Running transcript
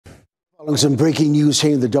Some breaking news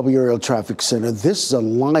here in the WRL Traffic Center. This is a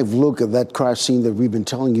live look at that crash scene that we've been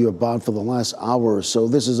telling you about for the last hour or so.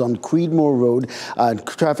 This is on Creedmoor Road.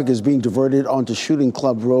 Traffic is being diverted onto Shooting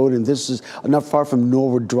Club Road, and this is not far from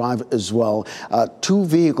Norwood Drive as well. Two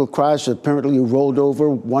vehicle crashed, apparently rolled over.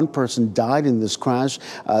 One person died in this crash.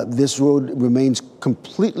 This road remains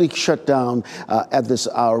completely shut down at this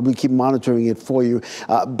hour. We keep monitoring it for you.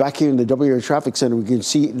 Back here in the WRL Traffic Center, we can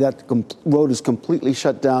see that road is completely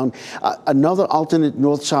shut down. Another alternate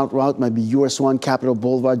north-south route might be US 1 Capitol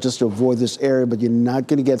Boulevard just to avoid this area, but you're not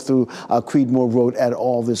going to get through Creedmoor Road at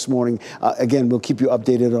all this morning. Again, we'll keep you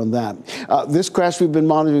updated on that. This crash we've been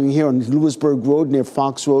monitoring here on Lewisburg Road near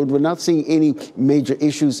Fox Road. We're not seeing any major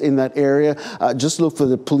issues in that area. Just look for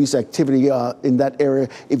the police activity in that area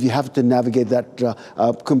if you have to navigate that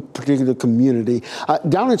particular community.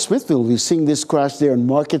 Down in Smithfield, we're seeing this crash there on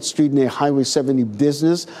Market Street near Highway 70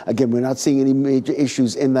 Business. Again, we're not seeing any major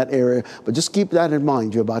issues in that area. But just keep that in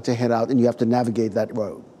mind. You're about to head out and you have to navigate that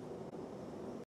road.